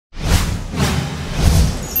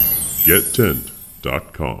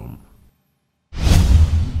gettent.com.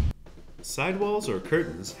 Sidewalls or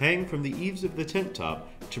curtains hang from the eaves of the tent top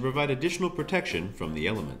to provide additional protection from the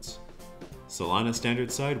elements. Celina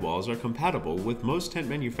standard sidewalls are compatible with most tent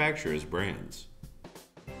manufacturers' brands.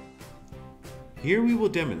 Here we will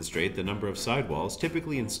demonstrate the number of sidewalls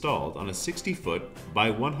typically installed on a 60-foot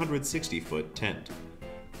by 160-foot tent.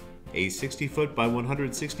 A 60-foot by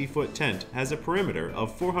 160-foot tent has a perimeter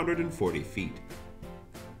of 440 feet.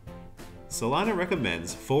 Celina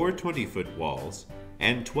recommends 4 20-foot walls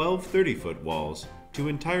and 12 30-foot walls to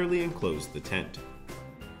entirely enclose the tent.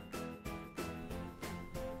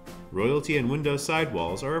 Royalty and window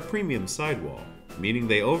sidewalls are a premium sidewall, meaning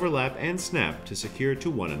they overlap and snap to secure to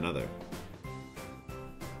one another.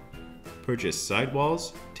 Purchase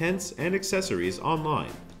sidewalls, tents, and accessories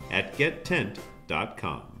online at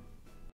gettent.com.